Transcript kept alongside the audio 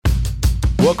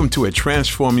Welcome to A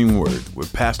Transforming Word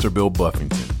with Pastor Bill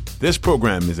Buffington. This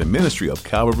program is a ministry of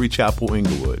Calvary Chapel,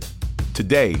 Inglewood.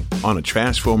 Today on A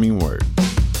Transforming Word.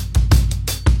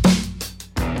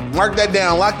 Mark that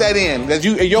down, lock that in. Because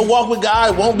your walk with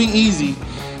God won't be easy,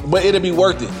 but it'll be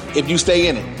worth it if you stay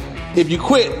in it. If you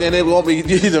quit, then it won't be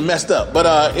either messed up.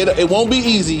 But it won't be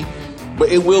easy, but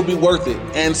it will be worth it.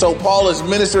 And so Paul is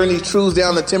ministering these truths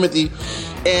down to Timothy.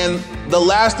 And the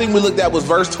last thing we looked at was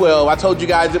verse 12. I told you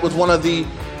guys it was one of the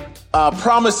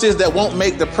promises that won't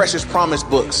make the precious promise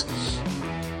books.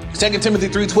 2 Timothy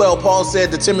 3:12, Paul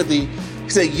said to Timothy, he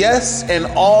said, yes, and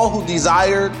all who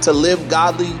desire to live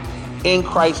godly in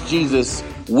Christ Jesus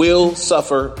will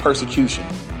suffer persecution.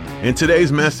 In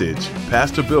today's message,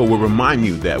 Pastor Bill will remind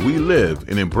you that we live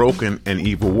in a broken and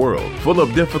evil world, full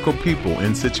of difficult people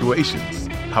and situations.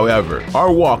 However,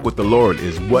 our walk with the Lord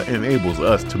is what enables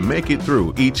us to make it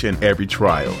through each and every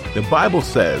trial. The Bible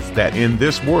says that in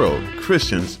this world,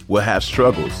 Christians will have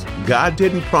struggles. God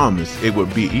didn't promise it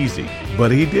would be easy,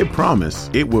 but He did promise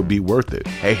it would be worth it.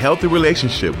 A healthy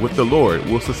relationship with the Lord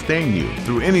will sustain you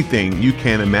through anything you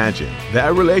can imagine.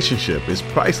 That relationship is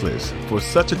priceless for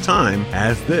such a time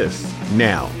as this.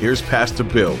 Now, here's Pastor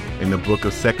Bill in the book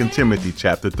of 2 Timothy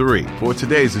chapter 3 for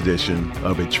today's edition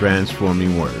of A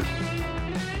Transforming Word.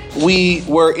 We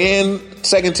were in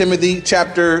 2 Timothy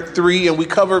chapter 3 and we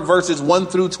covered verses 1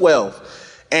 through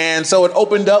 12. And so it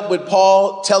opened up with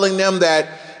Paul telling them that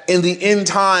in the end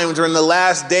times or in the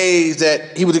last days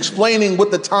that he was explaining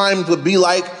what the times would be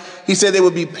like. He said they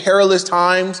would be perilous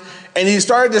times. And he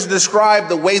started to describe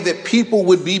the way that people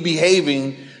would be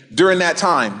behaving during that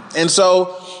time. And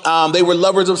so they were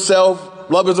lovers of self,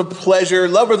 lovers of pleasure,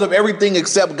 lovers of everything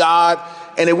except God.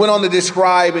 And it went on to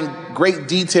describe in great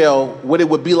detail what it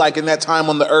would be like in that time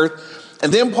on the earth.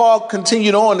 And then Paul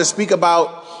continued on to speak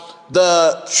about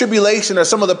the tribulation or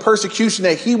some of the persecution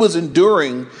that he was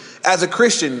enduring as a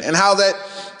Christian and how that,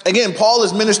 again, Paul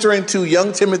is ministering to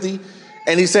young Timothy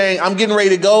and he's saying, I'm getting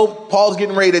ready to go. Paul's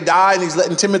getting ready to die. And he's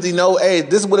letting Timothy know, hey,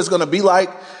 this is what it's going to be like.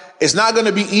 It's not going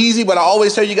to be easy, but I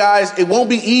always tell you guys, it won't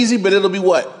be easy, but it'll be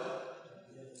what?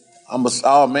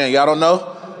 Oh man, y'all don't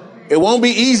know? It won't be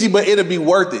easy, but it'll be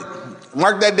worth it.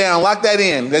 Mark that down, lock that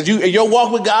in. That your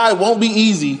walk with God won't be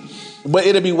easy, but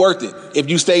it'll be worth it if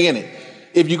you stay in it.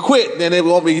 If you quit, then it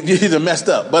won't be either messed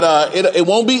up. But it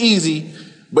won't be easy,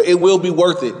 but it will be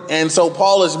worth it. And so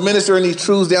Paul is ministering these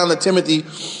truths down to Timothy.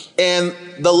 And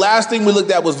the last thing we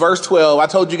looked at was verse 12. I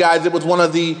told you guys it was one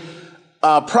of the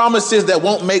promises that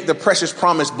won't make the precious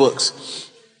promise books.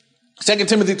 2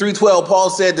 Timothy 3:12, Paul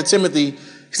said to Timothy,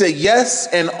 he said, yes,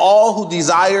 and all who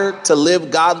desire to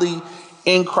live godly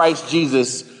in Christ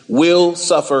Jesus will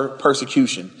suffer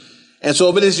persecution. And so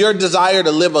if it is your desire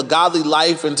to live a godly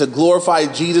life and to glorify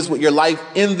Jesus with your life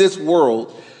in this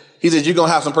world, he said, you're going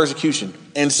to have some persecution.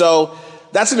 And so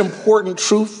that's an important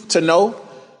truth to know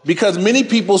because many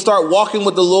people start walking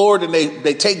with the Lord and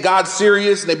they take God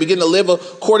serious and they begin to live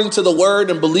according to the word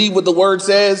and believe what the word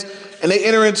says. And they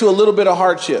enter into a little bit of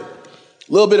hardship,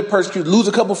 a little bit of persecution, lose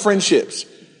a couple friendships.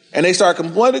 And they start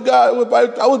complaining to God.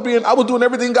 I was doing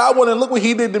everything God wanted. And look what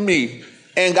he did to me.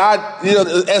 And God,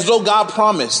 as though God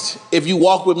promised, if you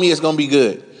walk with me, it's going to be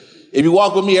good. If you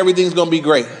walk with me, everything's going to be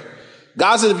great.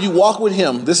 God said, if you walk with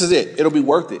him, this is it. It'll be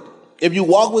worth it. If you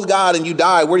walk with God and you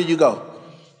die, where do you go?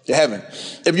 To heaven.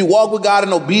 If you walk with God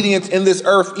in obedience in this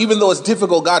earth, even though it's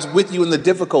difficult, God's with you in the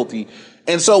difficulty.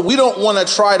 And so we don't want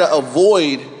to try to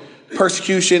avoid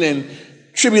persecution and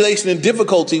tribulation and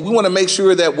difficulty. We want to make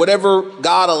sure that whatever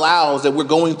God allows, that we're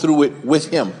going through it with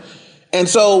him. And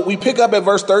so we pick up at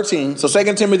verse 13. So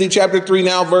 2 Timothy chapter 3,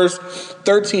 now verse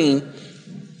 13,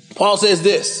 Paul says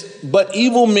this, but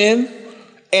evil men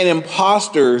and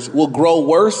impostors will grow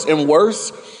worse and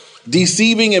worse,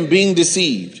 deceiving and being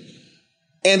deceived.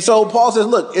 And so Paul says,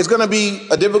 look, it's going to be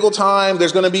a difficult time.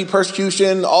 There's going to be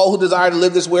persecution. All who desire to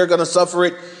live this way are going to suffer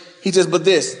it. He says, but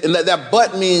this, and that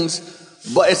but means,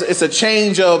 but it's a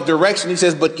change of direction. He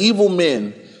says, but evil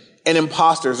men and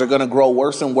imposters are going to grow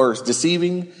worse and worse,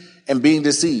 deceiving and being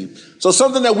deceived. So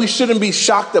something that we shouldn't be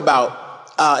shocked about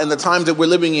in the times that we're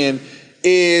living in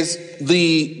is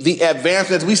the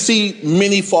advancements. We see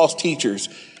many false teachers,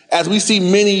 as we see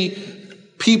many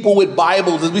people with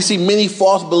Bibles, as we see many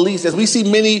false beliefs, as we see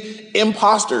many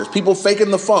imposters, people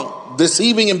faking the funk,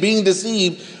 deceiving and being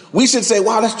deceived. We should say,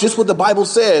 wow, that's just what the Bible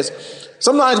says.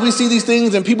 Sometimes we see these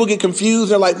things and people get confused.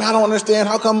 They're like, man, I don't understand.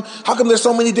 How come there's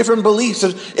so many different beliefs?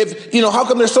 How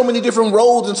come there's so many different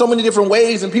roads and so many different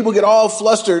ways? And people get all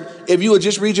flustered. If you would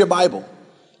just read your Bible,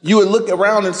 you would look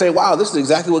around and say, wow, this is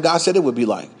exactly what God said it would be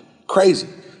like. Crazy.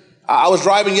 I was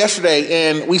driving yesterday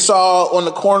and we saw on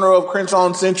the corner of Crenshaw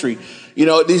and Century,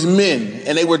 these men,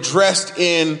 and they were dressed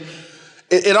in,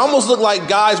 it almost looked like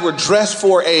guys were dressed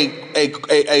for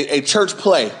a church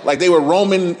play. Like they were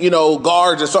Roman,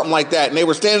 guards or something like that. And they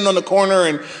were standing on the corner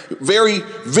and very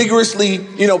vigorously,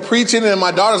 preaching. And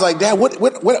my daughter's like, Dad, what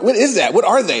is that? What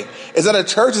are they? Is that a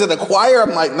church? Is it a choir?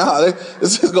 I'm like, nah,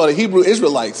 this is called the Hebrew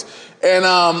Israelites. And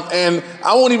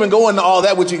I won't even go into all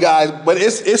that with you guys, but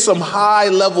it's some high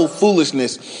level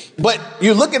foolishness. But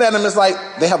you're looking at them, it's like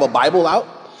they have a Bible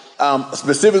out.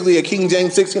 Specifically a King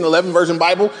James 1611 version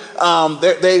Bible.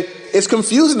 It's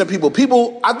confusing to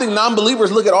people. I think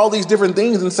non-believers look at all these different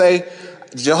things and say,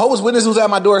 Jehovah's Witness was at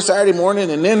my door Saturday morning,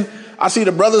 and then I see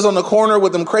the brothers on the corner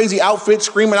with them crazy outfits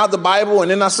screaming out the Bible, and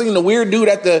then I seen the weird dude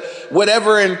at the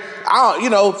whatever, and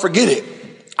forget it.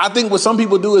 I think what some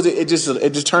people do is it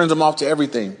just turns them off to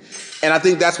everything. And I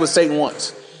think that's what Satan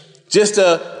wants.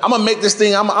 I'm gonna make this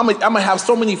thing, I'm gonna have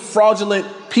so many fraudulent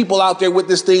people out there with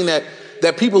this thing that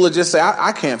people will just say,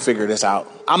 I can't figure this out.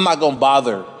 I'm not going to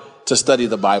bother to study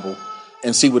the Bible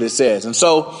and see what it says. And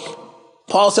so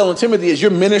Paul's telling Timothy, as you're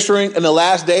ministering in the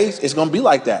last days, it's going to be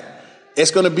like that.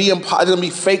 It's going to be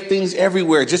fake things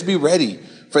everywhere. Just be ready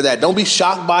for that. Don't be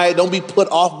shocked by it. Don't be put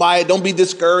off by it. Don't be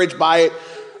discouraged by it.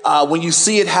 When you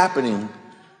see it happening,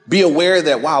 be aware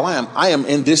that, wow, I am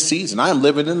in this season. I am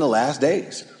living in the last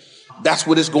days. That's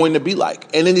what it's going to be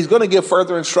like. And then he's going to give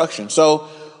further instruction. So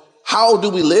how do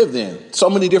we live then? So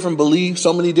many different beliefs,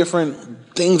 so many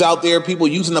different things out there, people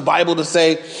using the Bible to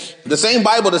say, the same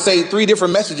Bible to say three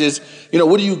different messages.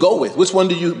 What do you go with? Which one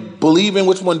do you believe in?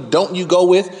 Which one don't you go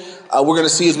with? We're going to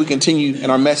see as we continue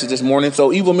in our message this morning.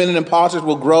 So evil men and impostors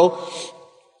will grow.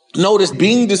 Notice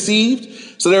being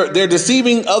deceived. So they're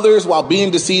deceiving others while being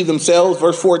deceived themselves.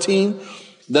 Verse 14,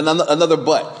 then another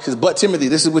but. Because but Timothy,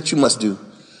 this is what you must do.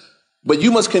 But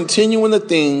you must continue in the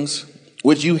things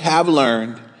which you have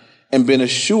learned and been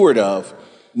assured of,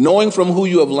 knowing from who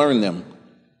you have learned them,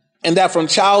 and that from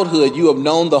childhood you have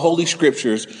known the holy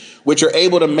scriptures, which are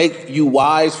able to make you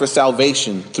wise for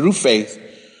salvation through faith,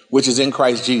 which is in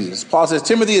Christ Jesus. Paul says,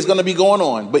 Timothy is going to be going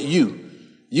on, but you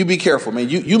be careful, man.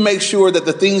 You make sure that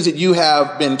the things that you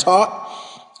have been taught,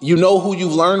 you know who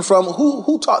you've learned from.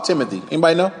 Who taught Timothy?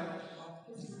 Anybody know?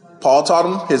 Paul taught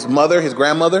him, his mother, his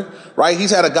grandmother, right? He's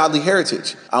had a godly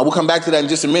heritage. We'll come back to that in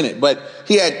just a minute. But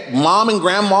he had mom and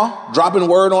grandma dropping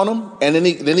word on him. And then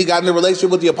he got in a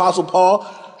relationship with the Apostle Paul.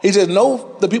 He says,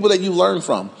 know the people that you learn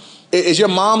from. Is your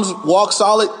mom's walk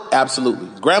solid? Absolutely.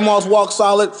 Grandma's walk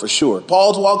solid? For sure.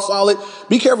 Paul's walk solid?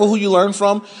 Be careful who you learn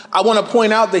from. I want to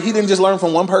point out that he didn't just learn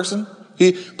from one person.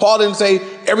 Paul didn't say,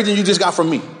 everything you just got from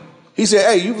me. He said,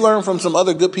 hey, you've learned from some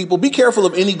other good people. Be careful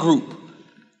of any group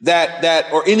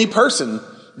that or any person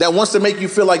that wants to make you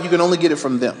feel like you can only get it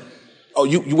from them. Oh,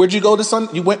 where'd you go this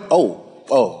Sunday? You went,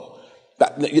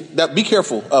 be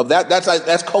careful of that.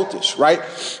 That's cultish, right?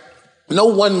 No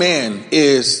one man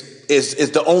is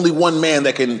the only one man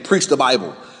that can preach the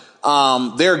Bible.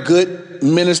 There are good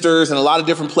ministers in a lot of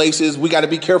different places. We got to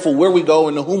be careful where we go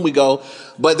and to whom we go,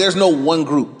 but there's no one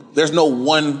group. There's no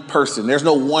one person. There's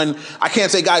no one. I can't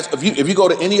say, guys, if you go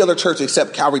to any other church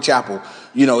except Calvary Chapel,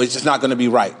 it's just not going to be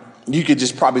right. You could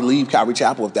just probably leave Calvary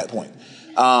Chapel at that point.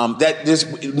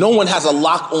 No one has a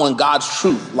lock on God's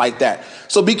truth like that.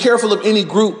 So be careful of any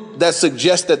group that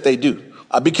suggests that they do.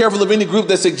 Be careful of any group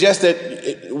that suggests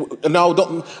that,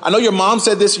 don't. I know your mom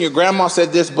said this and your grandma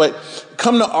said this, but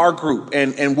come to our group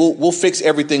and we'll fix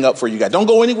everything up for you guys. Don't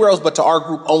go anywhere else but to our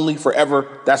group only forever.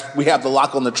 We have the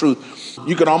lock on the truth.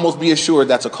 You can almost be assured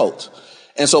that's a cult.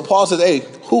 And so Paul says, hey,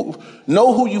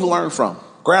 know who you've learned from.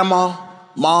 Grandma,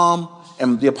 mom,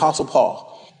 and the Apostle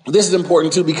Paul. This is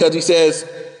important too, because he says,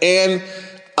 and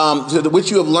which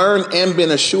you have learned and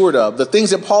been assured of. The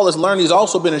things that Paul has learned, he's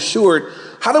also been assured.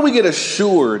 How do we get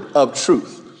assured of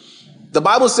truth? The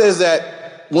Bible says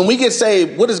that when we get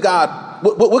saved, what is God?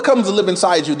 What comes to live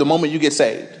inside you the moment you get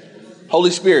saved? Holy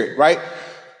Spirit, right?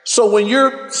 So when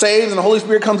you're saved and the Holy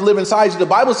Spirit comes to live inside you, the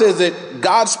Bible says that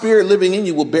God's Spirit living in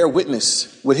you will bear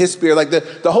witness with his Spirit. Like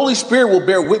the Holy Spirit will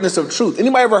bear witness of truth.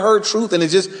 Anybody ever heard truth and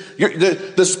it's just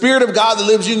the Spirit of God that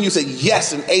lives in you say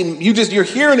yes and amen. You're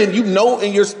hearing it,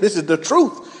 this is the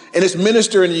truth. And it's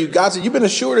ministering to you. God said, you've been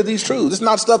assured of these truths. It's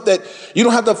not stuff that you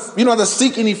don't have to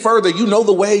seek any further. You know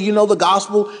the way, you know the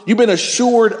gospel. You've been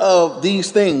assured of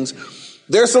these things.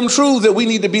 There's some truths that we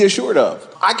need to be assured of.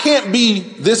 I can't be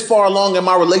this far along in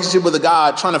my relationship with a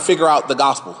God trying to figure out the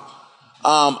gospel.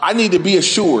 I need to be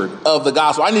assured of the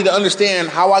gospel. I need to understand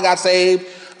how I got saved,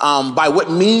 by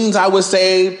what means I was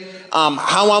saved,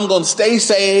 how I'm going to stay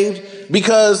saved.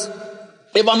 Because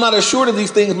if I'm not assured of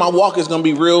these things, my walk is going to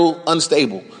be real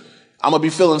unstable. I'm going to be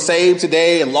feeling saved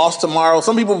today and lost tomorrow.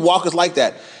 Some people walk us like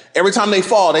that. Every time they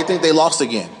fall, they think they lost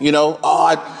again.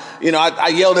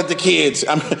 I yelled at the kids.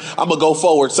 I'm going to go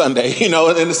forward Sunday, and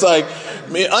it's like,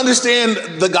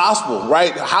 understand the gospel,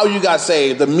 right? How you got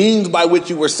saved, the means by which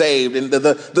you were saved, and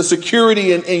the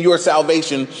security in your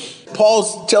salvation.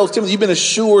 Paul tells Timothy, you've been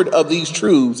assured of these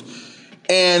truths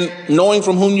and knowing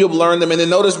from whom you have learned them. And then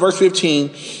notice verse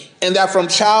 15, and that from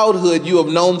childhood you have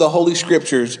known the Holy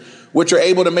Scriptures, which are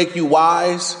able to make you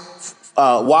wise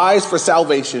for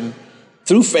salvation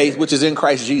through faith, which is in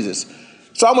Christ Jesus.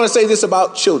 So I'm going to say this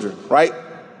about children, right?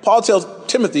 Paul tells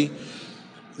Timothy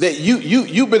that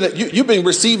you've been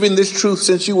receiving this truth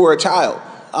since you were a child.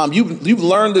 You've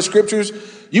learned the Scriptures.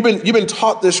 You've been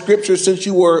taught the Scriptures since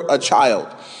you were a child.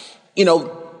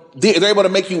 They're able to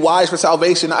make you wise for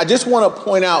salvation. I just want to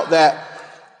point out that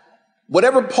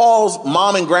whatever Paul's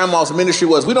mom and grandma's ministry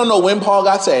was, we don't know when Paul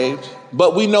got saved,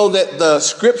 but we know that the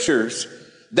Scriptures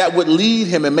that would lead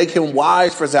him and make him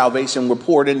wise for salvation were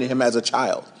poured into him as a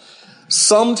child.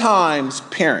 Sometimes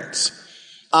parents,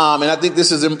 and I think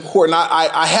this is important.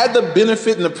 I had the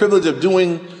benefit and the privilege of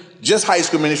doing just high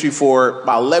school ministry for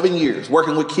about 11 years,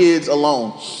 working with kids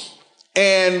alone.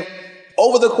 And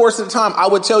over the course of time, I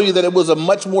would tell you that it was a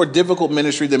much more difficult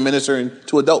ministry than ministering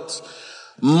to adults.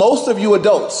 Most of you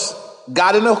adults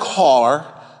got in a car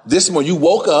this morning. You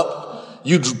woke up,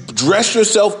 you dressed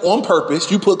yourself on purpose,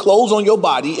 you put clothes on your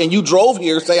body, and you drove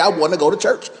here to say, I want to go to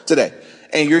church today.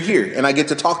 And you're here, and I get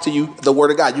to talk to you the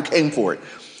word of God. You came for it.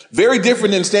 Very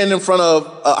different than standing in front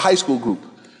of a high school group.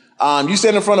 You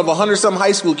stand in front of 100-some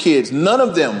high school kids. None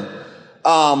of them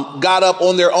got up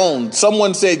on their own.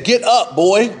 Someone said, get up,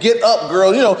 boy, get up,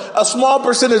 girl. A small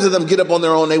percentage of them get up on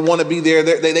their own. They want to be there.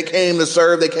 They came to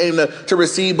serve. They came to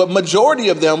receive. But majority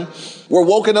of them were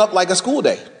woken up like a school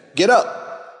day. Get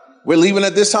up. We're leaving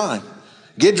at this time.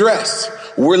 Get dressed.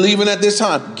 We're leaving at this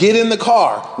time. Get in the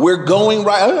car. We're going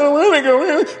right.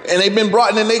 And they've been brought,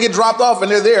 and then they get dropped off, and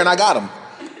they're there, and I got them.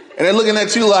 And they're looking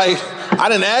at you like, I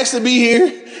didn't ask to be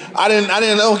here. I didn't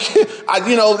know.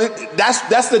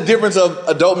 That's the difference of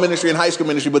adult ministry and high school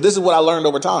ministry. But this is what I learned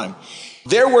over time.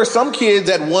 There were some kids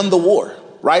that won the war,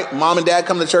 right? Mom and dad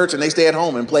come to church and they stay at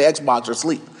home and play Xbox or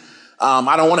sleep.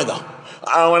 I don't want to go.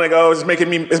 I don't want to go. It's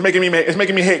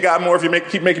making me hate God more if you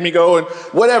keep making me go and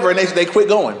whatever. And they quit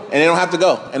going and they don't have to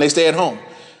go and they stay at home.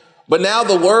 But now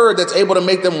the word that's able to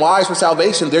make them wise for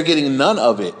salvation, they're getting none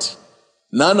of it.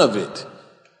 None of it.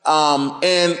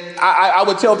 And I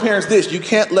would tell parents this: you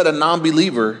can't let a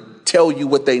non-believer tell you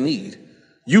what they need.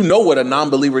 You know what a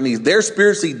non-believer needs. They're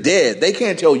spiritually dead. They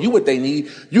can't tell you what they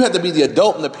need. You have to be the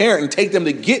adult and the parent and take them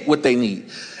to get what they need.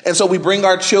 And so we bring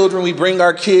our children, we bring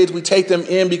our kids, we take them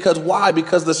in because why?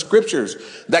 Because the scriptures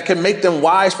that can make them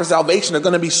wise for salvation are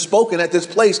going to be spoken at this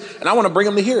place. And I want to bring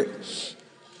them to hear it.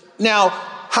 Now,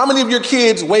 how many of your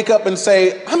kids wake up and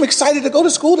say, I'm excited to go to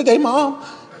school today, Mom?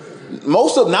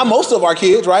 Not most of our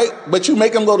kids, right? But you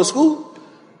make them go to school.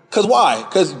 Because why?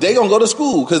 Because they're going to go to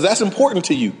school because that's important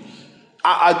to you.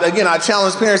 I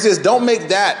challenge parents this: don't make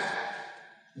that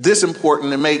this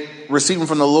important and make receiving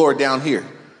from the Lord down here.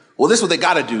 Well, this is what they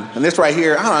got to do. And this right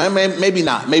here, I don't know, maybe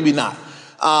not.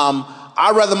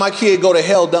 I'd rather my kid go to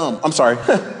hell dumb. I'm sorry.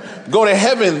 Go to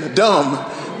heaven dumb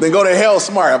than go to hell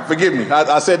smart. Forgive me.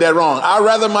 I said that wrong. I'd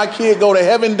rather my kid go to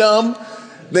heaven dumb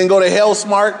than go to hell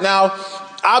smart. Now,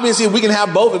 obviously, if we can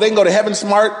have both, if they can go to heaven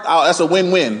smart, that's a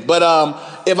win-win. But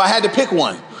if I had to pick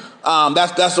one,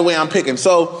 that's the way I'm picking.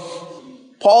 So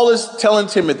Paul is telling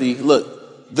Timothy, look,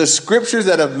 the scriptures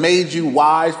that have made you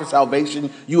wise for salvation,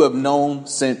 you have known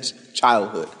since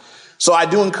childhood. So I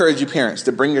do encourage you parents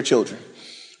to bring your children.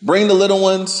 Bring the little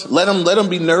ones. Let them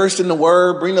be nourished in the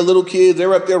word. Bring the little kids.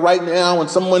 They're up there right now when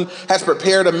someone has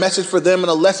prepared a message for them and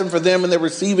a lesson for them and they're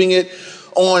receiving it.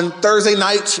 On Thursday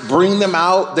nights, bring them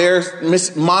out. There's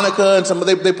Miss Monica and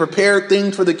they prepared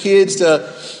things for the kids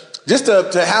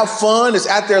to have fun. It's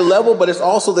at their level, but it's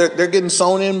also they're getting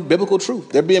sown in biblical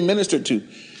truth. They're being ministered to.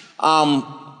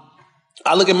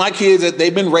 I look at my kids that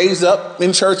they've been raised up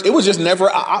in church. It was just never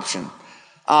an option.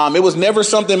 It was never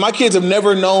something. My kids have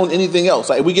never known anything else.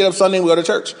 Like, if we get up Sunday, we go to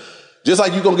church. Just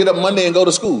like you're going to get up Monday and go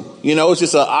to school. It's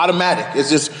just an automatic. It's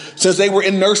just, since they were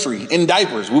in nursery, in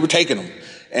diapers, we were taking them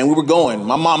and we were going.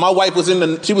 My wife was in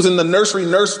the nursery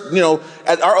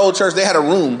at our old church. They had a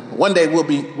room. One day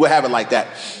we'll have it like that.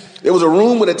 It was a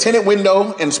room with a tinted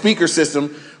window and speaker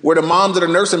system where the moms that are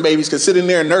nursing babies could sit in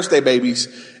there and nurse their babies.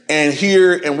 and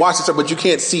hear and watch the service, but you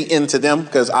can't see into them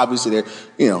because obviously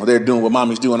they're doing what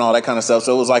mommy's doing, all that kind of stuff.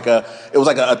 So it was like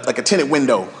a tinted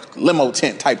window, limo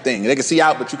tent type thing. They could see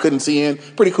out, but you couldn't see in.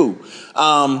 Pretty cool.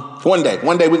 One day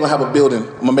we're going to have a building.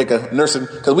 I'm going to make a nursing,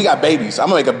 because we got babies. I'm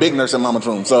going to make a big nursing mama's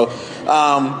room. So,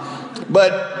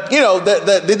 but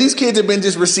these kids have been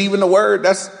just receiving the word.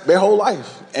 That's their whole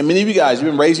life. And many of you guys,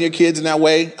 you've been raising your kids in that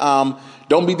way.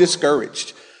 Don't be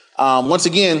discouraged. Once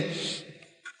again,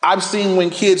 I've seen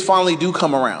when kids finally do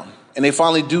come around and they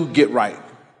finally do get right.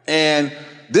 And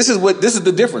this is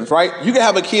the difference, right? You can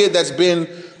have a kid I've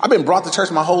been brought to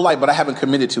church my whole life, but I haven't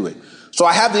committed to it. So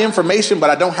I have the information, but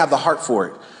I don't have the heart for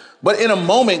it. But in a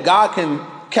moment, God can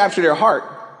capture their heart.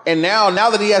 And now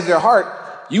that he has their heart,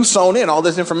 you sown in all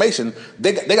this information.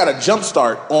 They got a jump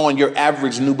start on your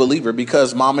average new believer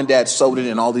because mom and dad sowed it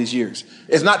in all these years.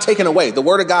 It's not taken away. The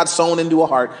word of God sown into a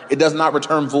heart, it does not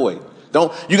return void.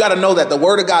 You got to know that the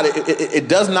word of God, it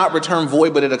does not return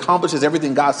void, but it accomplishes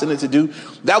everything God sent it to do.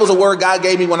 That was a word God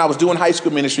gave me when I was doing high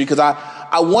school ministry, because I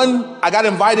got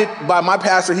invited by my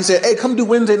pastor. He said, "Hey, come do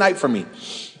Wednesday night for me."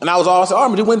 And I said, "Oh, I'm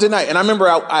going to do Wednesday night." And I remember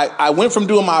I went from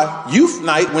doing my youth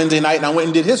night Wednesday night, and I went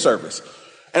and did his service.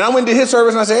 And I went and did his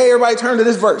service, and I said, "Hey, everybody turn to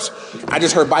this verse." I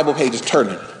just heard Bible pages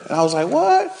turning. And I was like,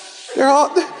 "What? They're all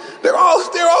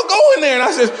going there." And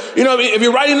I said, if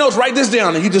you're writing notes, write this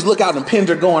down. And you just look out and pens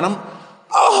are going.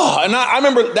 And I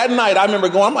remember that night,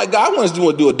 going, I'm like, God, I want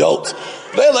to do adults.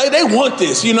 They want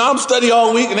this, I'm studying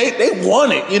all week and they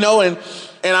want it,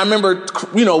 and I remember,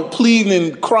 pleading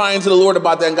and crying to the Lord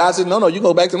about that. And God said, no, you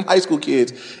go back to them high school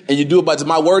kids and you do it. But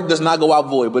my word does not go out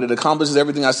void, but it accomplishes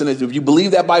everything I sent it to. If you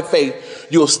believe that by faith,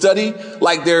 you'll study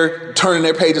like they're turning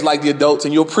their pages like the adults,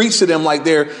 and you'll preach to them like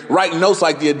they're writing notes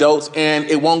like the adults, and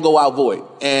it won't go out void.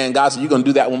 And God said, you're going to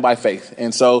do that one by faith.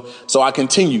 And so I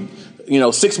continued.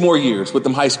 6 more years with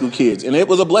them high school kids. And it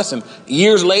was a blessing.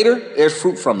 Years later, there's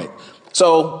fruit from it.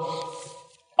 So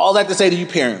all that to say to you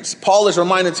parents, Paul is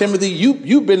reminding Timothy,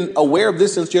 you've been aware of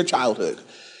this since your childhood.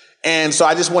 And so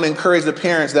I just want to encourage the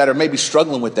parents that are maybe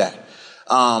struggling with that.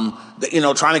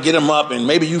 Trying to get them up, and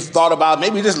maybe you've thought about,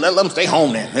 maybe just let them stay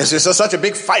home then. It's just such a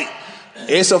big fight.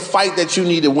 It's a fight that you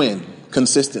need to win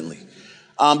consistently.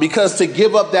 Because to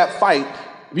give up that fight,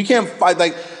 you can't fight.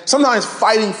 Like, sometimes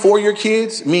fighting for your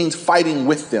kids means fighting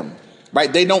with them,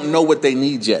 right? They don't know what they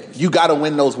need yet. You got to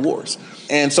win those wars.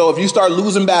 And so if you start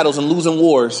losing battles and losing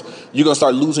wars, you're going to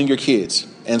start losing your kids.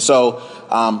 And so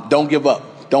don't give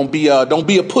up. Don't be a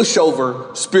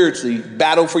pushover spiritually.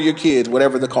 Battle for your kids,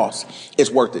 whatever the cost.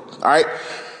 It's worth it. All right.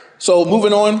 So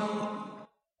moving on.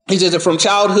 He says that from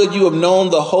childhood you have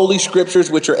known the holy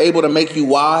scriptures, which are able to make you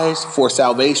wise for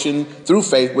salvation through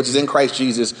faith, which is in Christ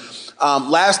Jesus.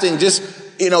 Last thing, just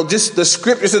the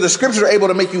scriptures. So the scriptures are able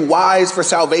to make you wise for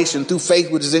salvation through faith,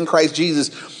 which is in Christ Jesus.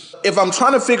 If I'm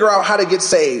trying to figure out how to get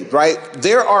saved, right,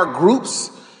 there are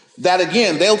groups that,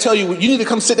 again, they'll tell you, you need to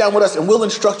come sit down with us and we'll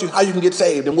instruct you how you can get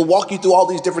saved. And we'll walk you through all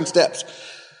these different steps.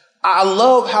 I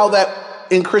love how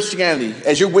that in Christianity,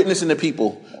 as you're witnessing to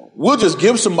people, we'll just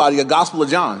give somebody a Gospel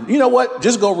of John. You know what?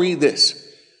 Just go read this.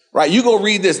 Right? You go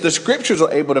read this. The scriptures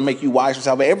are able to make you wise for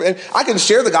salvation. I can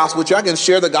share the gospel with you. I can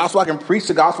share the gospel. I can preach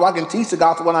the gospel. I can teach the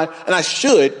gospel, and I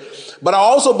should. But I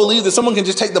also believe that someone can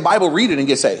just take the Bible, read it, and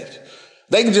get saved.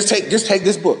 They can just take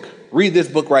this book. Read this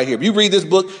book right here. If you read this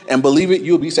book and believe it,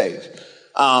 you'll be saved.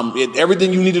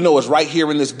 Everything you need to know is right here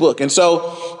in this book. And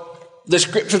so the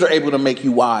scriptures are able to make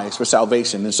you wise for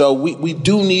salvation. And so we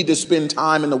do need to spend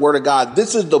time in the Word of God.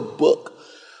 This is the book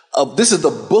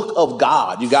of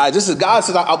God, you guys. This is God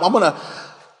says, I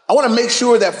want to make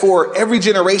sure that for every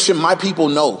generation, my people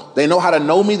know. They know how to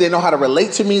know me. They know how to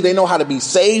relate to me. They know how to be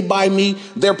saved by me.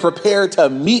 They're prepared to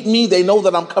meet me. They know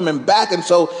that I'm coming back. And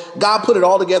so God put it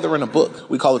all together in a book.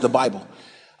 We call it the Bible.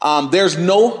 There's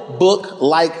no book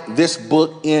like this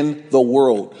book in the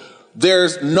world.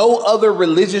 There's no other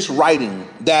religious writing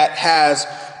that has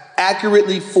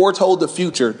accurately foretold the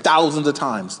future thousands of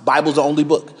times. Bible's the only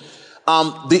book.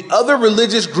 The other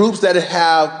religious groups that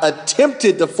have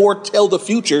attempted to foretell the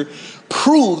future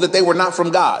prove that they were not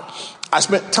from God. I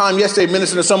spent time yesterday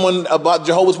ministering to someone about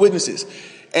Jehovah's Witnesses,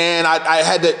 and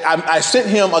I sent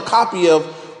him a copy of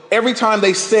every time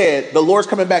they said the Lord's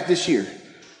coming back this year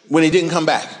when he didn't come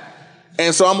back.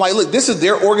 And so I'm like, look, this is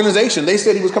their organization. They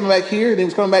said he was coming back here, and he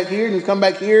was coming back here, and he was coming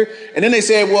back here. And then they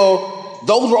said, well,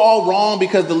 those were all wrong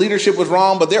because the leadership was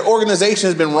wrong, but their organization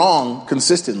has been wrong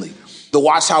consistently. The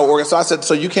Watchtower organ. So I said,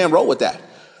 so you can't roll with that.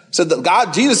 So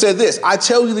Jesus said this, I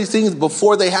tell you these things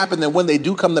before they happen, and when they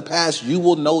do come to pass, you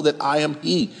will know that I am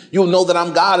he. You'll know that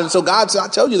I'm God. And so God said, I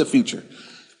tell you the future.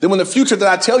 Then when the future that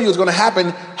I tell you is going to happen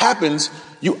happens,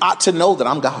 you ought to know that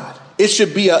I'm God. It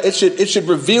should be it should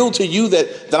reveal to you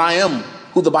that I am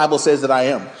who the Bible says that I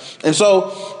am. And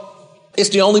so it's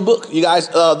the only book, you guys.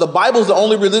 The Bible is the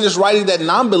only religious writing that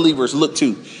non-believers look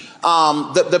to.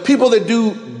 The people that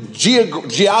do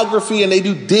geography and they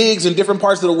do digs in different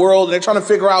parts of the world, and they're trying to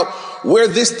figure out where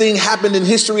this thing happened in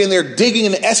history, and they're digging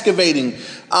and excavating.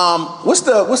 What's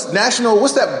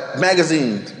that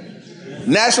magazine?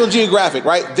 National Geographic,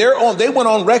 right? They went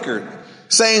on record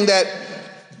saying that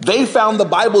they found the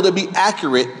Bible to be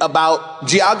accurate about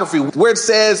geography, where it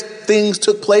says things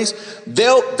took place.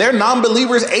 They're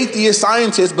non-believers, atheist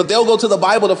scientists, but they'll go to the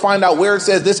Bible to find out where it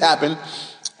says this happened,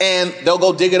 and they'll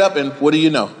go dig it up, and what do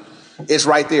you know? It's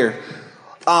right there.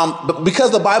 But because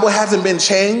the Bible hasn't been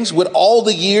changed, with all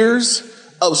the years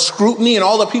of scrutiny and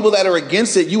all the people that are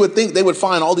against it, you would think they would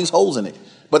find all these holes in it,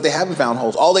 but they haven't found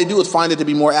holes. All they do is find it to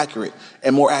be more accurate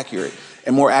and more accurate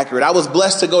and more accurate. I was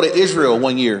blessed to go to Israel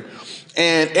one year.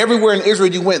 And everywhere in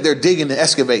Israel you went, they're digging and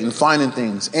excavating, finding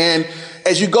things. And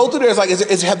as you go through there, it's like,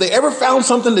 have they ever found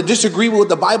something to disagree with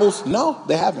the Bible's? No,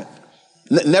 they haven't.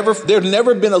 Never. There's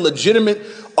never been a legitimate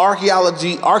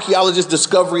archaeologist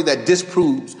discovery that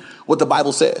disproves what the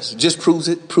Bible says. Just proves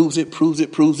it.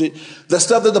 The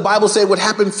stuff that the Bible said would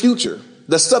happen future,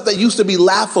 the stuff that used to be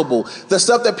laughable, the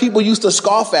stuff that people used to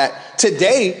scoff at,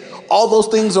 today, all those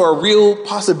things are a real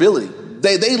possibility.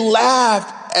 They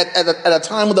laughed at a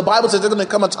time when the Bible says there's going to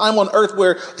come a time on earth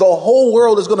where the whole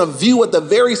world is going to view at the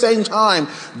very same time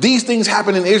these things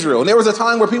happen in Israel. And there was a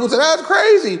time where people said, that's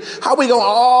crazy. How we going to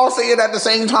all see it at the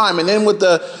same time? And then with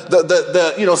the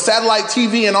satellite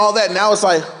TV and all that, now it's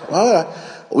like, well,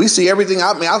 we see everything.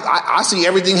 I see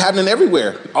everything happening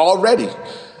everywhere already.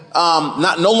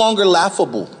 No longer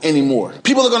laughable anymore.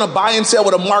 People are going to buy and sell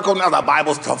with a mark on. Now the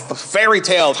Bible's fairy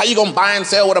tales. How you going to buy and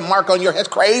sell with a mark on your head? That's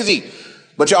crazy.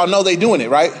 But y'all know they doing it,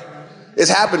 right?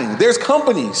 It's happening. There's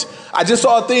companies. I just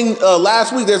saw a thing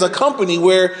last week. There's a company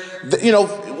where,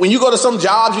 when you go to some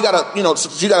jobs, you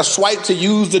gotta swipe to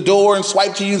use the door and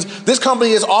swipe to use. This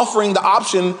company is offering the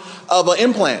option of an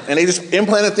implant, and they just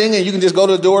implant a thing, and you can just go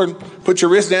to the door and put your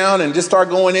wrist down and just start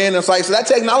going in. It's like, so that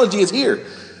technology is here.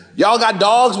 Y'all got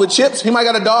dogs with chips. He might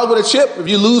got a dog with a chip. If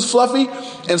you lose Fluffy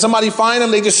and somebody find him,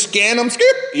 they just scan them, skip.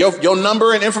 Your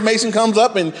number and information comes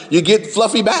up and you get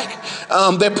Fluffy back.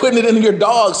 They're putting it into your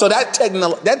dog. So that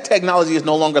technology is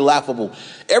no longer laughable.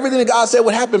 Everything that God said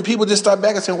would happen, people just start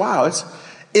back and say, wow,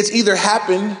 it's either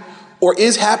happened or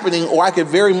is happening, or I could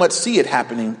very much see it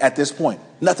happening at this point.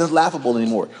 Nothing's laughable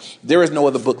anymore. There is no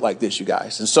other book like this, you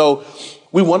guys. And so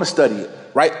we want to study it,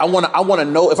 right? I want to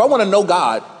know, if I want to know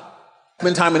God,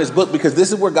 spend time in his book, because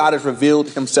this is where God has revealed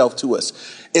himself to us.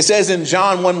 It says in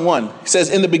John 1:1, it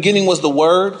says, in the beginning was the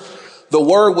Word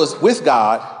was with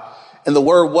God, and the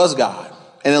Word was God.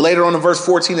 And then later on in verse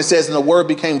 14, it says, and the Word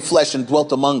became flesh and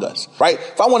dwelt among us, right?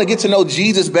 If I want to get to know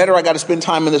Jesus better, I got to spend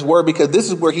time in this Word, because this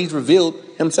is where he's revealed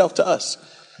himself to us.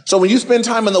 So when you spend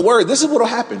time in the Word, this is what will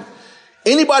happen.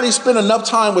 Anybody spend enough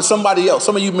time with somebody else,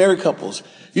 some of you married couples,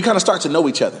 you kind of start to know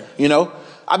each other,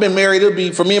 I've been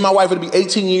married. For me and my wife, it'll be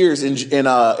 18 years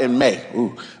in May.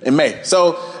 In May.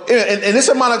 So in this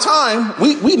amount of time,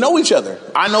 we know each other.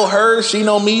 I know her, she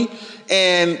know me,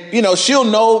 and she'll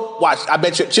know. Watch, I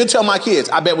bet she'll tell my kids,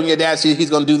 I bet when your dad sees, he's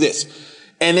going to do this,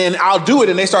 and then I'll do it,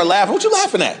 and they start laughing. What you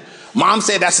laughing at? Mom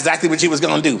said that's exactly what she was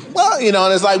going to do. Well,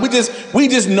 and it's like we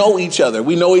just know each other.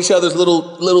 We know each other's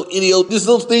little idiot, just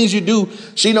little things you do.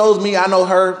 She knows me, I know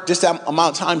her. Just that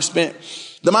amount of time spent.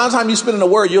 The amount of time you spend in the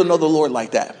Word, you'll know the Lord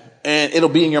like that. And it'll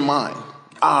be in your mind.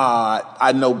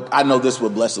 I know this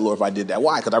would bless the Lord if I did that.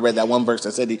 Why? Because I read that one verse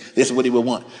that said this is what he would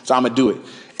want. So I'm going to do it.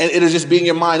 And it'll just be in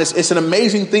your mind. It's an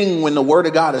amazing thing when the Word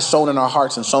of God is sown in our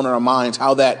hearts and sown in our minds,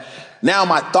 how that now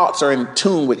my thoughts are in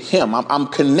tune with him. I'm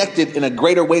connected in a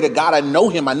greater way to God. I know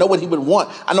him. I know what he would want.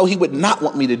 I know he would not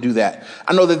want me to do that.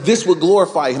 I know that this would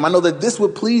glorify him. I know that this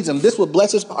would please him. This would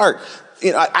bless his heart.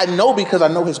 I know, because I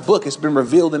know his book. It's been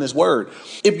revealed in his Word.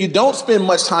 If you don't spend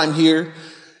much time here,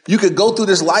 you could go through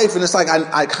this life and it's like,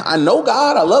 I know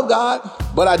God, I love God,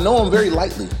 but I know him very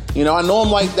lightly. I know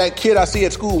him like that kid I see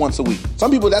at school once a week.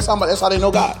 Some people, that's how they know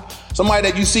God. Somebody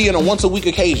that you see in a once a week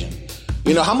occasion.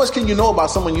 How much can you know about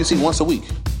someone you see once a week?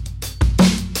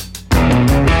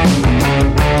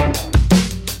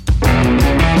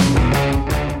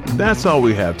 That's all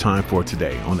we have time for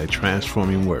today on A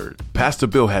Transforming Word. Pastor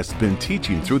Bill has been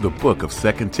teaching through the book of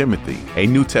 2 Timothy, a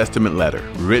New Testament letter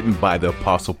written by the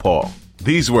Apostle Paul.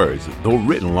 These words, though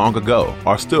written long ago,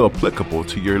 are still applicable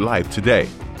to your life today.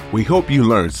 We hope you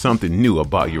learned something new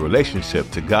about your relationship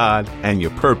to God and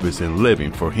your purpose in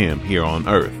living for him here on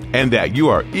earth, and that you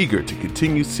are eager to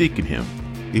continue seeking him.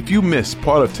 If you missed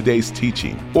part of today's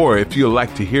teaching, or if you'd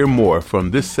like to hear more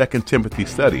from this 2 Timothy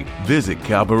study, visit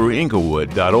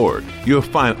CalvaryInglewood.org. You'll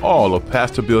find all of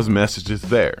Pastor Bill's messages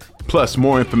there, plus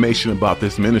more information about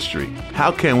this ministry.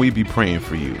 How can we be praying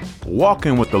for you?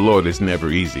 Walking with the Lord is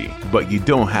never easy, but you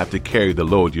don't have to carry the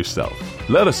load yourself.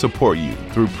 Let us support you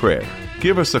through prayer.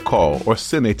 Give us a call or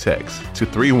send a text to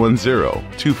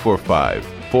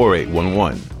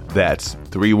 310-245-4811. That's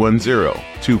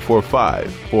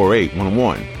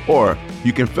 310-245-4811. Or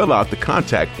you can fill out the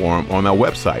contact form on our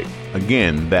website.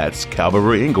 Again, that's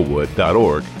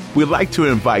CalvaryInglewood.org. We'd like to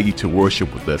invite you to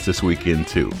worship with us this weekend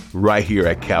too, right here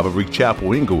at Calvary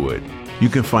Chapel, Inglewood. You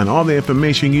can find all the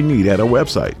information you need at our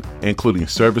website, including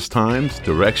service times,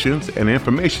 directions, and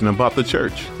information about the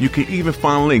church. You can even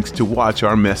find links to watch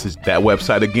our message. That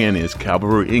website again is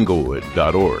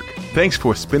CalvaryInglewood.org. Thanks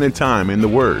for spending time in the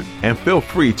Word, and feel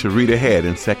free to read ahead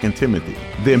in 2 Timothy.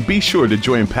 Then be sure to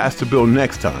join Pastor Bill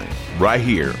next time, right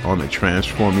here on the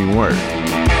Transforming Word.